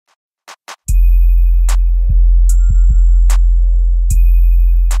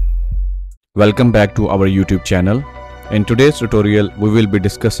Welcome back to our YouTube channel. In today's tutorial, we will be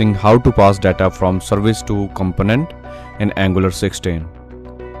discussing how to pass data from service to component in Angular 16.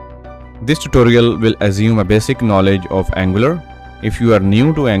 This tutorial will assume a basic knowledge of Angular. If you are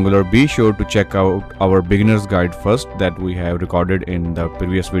new to Angular, be sure to check out our beginner's guide first that we have recorded in the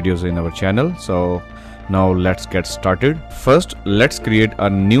previous videos in our channel. So now let's get started. First, let's create a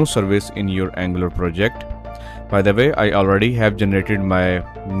new service in your Angular project. By the way, I already have generated my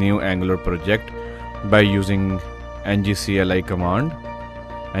new Angular project by using ngcli command,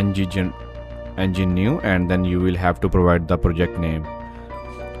 ng-new, and then you will have to provide the project name.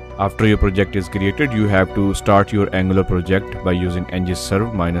 After your project is created, you have to start your Angular project by using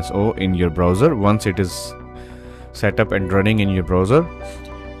ngserve-o in your browser. Once it is set up and running in your browser,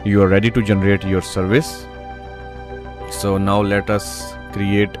 you are ready to generate your service. So now let us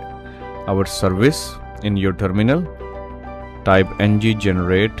create our service. In your terminal, type ng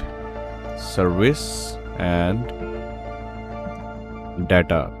generate service and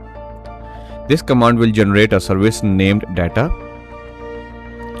data. This command will generate a service named data.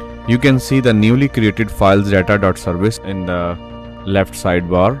 You can see the newly created files data.service in the left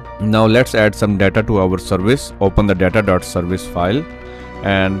sidebar. Now let's add some data to our service. Open the data.service file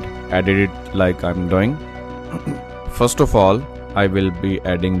and edit it like I'm doing. First of all, I will be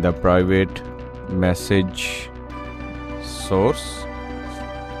adding the private message source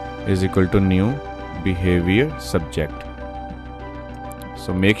is equal to new behavior subject.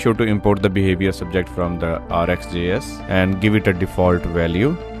 So make sure to import the behavior subject from the RxJS and give it a default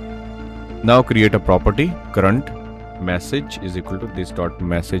value. Now create a property current message is equal to this dot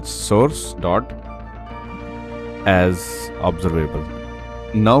message source dot as observable.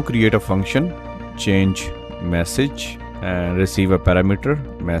 Now create a function change message and receive a parameter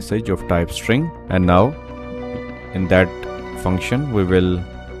message of type string, and now in that function we will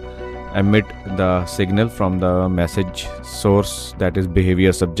emit the signal from the message source, that is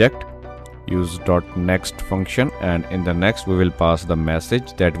behavior subject. Use .next function, and in the next we will pass the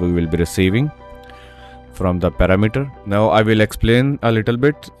message that we will be receiving from the parameter. Now I will explain a little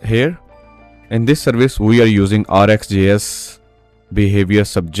bit here. In this service we are using RxJS behavior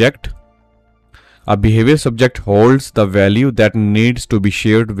subject. A behavior subject holds the value that needs to be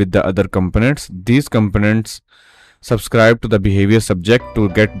shared with the other components. These components subscribe to the behavior subject to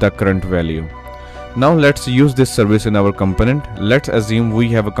get the current value. Now let's use this service in our component. Let's assume we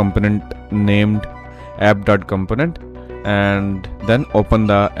have a component named app.component and then open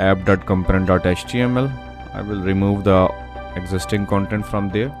the app.component.html. I will remove the existing content from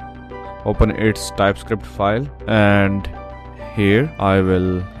there. Open its TypeScript file, and here I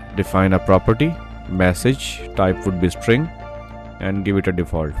will define a property. Message type would be string and give it a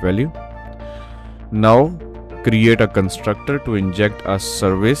default value. Now create a constructor to inject a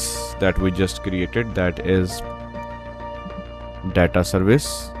service that we just created, that is data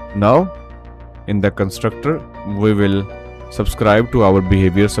service. Now in the constructor we will subscribe to our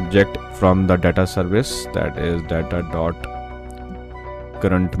behavior subject from the data service, that is data dot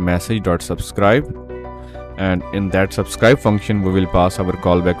current message dot subscribe, and in that subscribe function we will pass our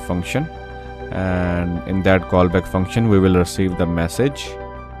callback function, and in that callback function we will receive the message,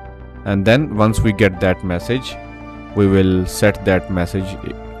 and then once we get that message we will set that message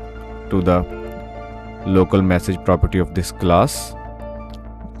to the local message property of this class.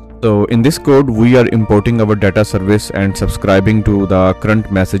 So in this code we are importing our data service and subscribing to the current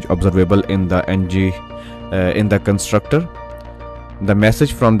message observable in the in the constructor. The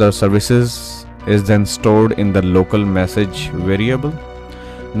message from the services is then stored in the local message variable.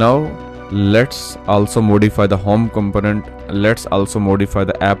 Now let's also modify the home component. Let's also modify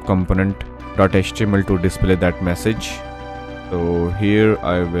the app component.html to display that message. So here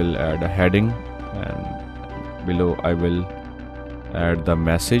I will add a heading, and below I will add the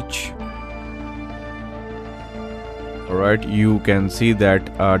message. Alright, you can see that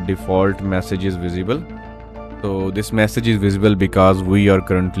a default message is visible. So this message is visible because we are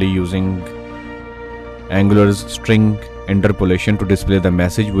currently using Angular's string interpolation to display the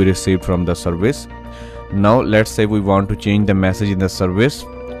message we received from the service. Now let's say we want to change the message in the service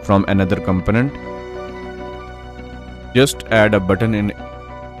from another component. Just add a button in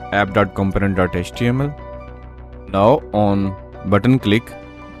app.component.html. Now on button click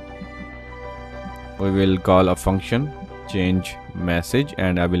we will call a function change message,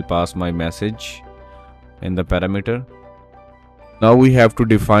 and I will pass my message in the parameter. Now we have to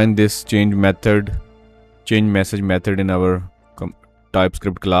define this change message method in our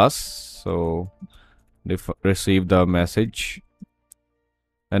TypeScript class. So receive the message,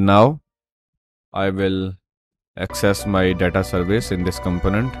 and now I will access my data service in this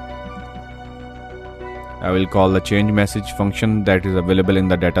component. I will call the change message function that is available in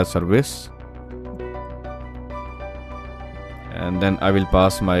the data service, and then I will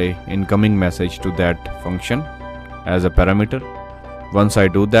pass my incoming message to that function as a parameter. Once I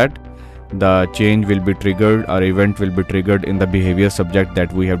do that, the change will be triggered, or event will be triggered in the behavior subject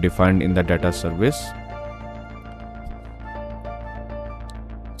that we have defined in the data service.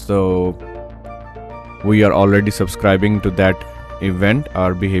 So we are already subscribing to that event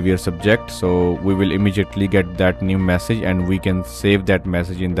or behavior subject, so we will immediately get that new message, and we can save that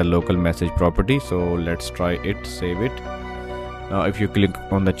message in the local message property. So let's try it, save it. Now if you click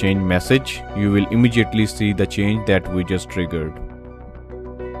on the change message, you will immediately see the change that we just triggered.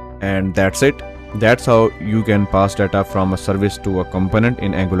 And that's it. That's how you can pass data from a service to a component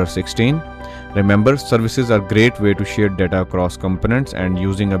in Angular 16. Remember, services are a great way to share data across components, and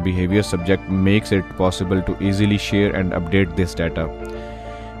using a behavior subject makes it possible to easily share and update this data.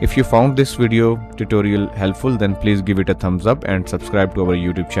 If you found this video tutorial helpful, then please give it a thumbs up and subscribe to our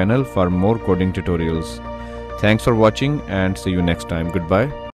YouTube channel for more coding tutorials. Thanks for watching, and see you next time. Goodbye.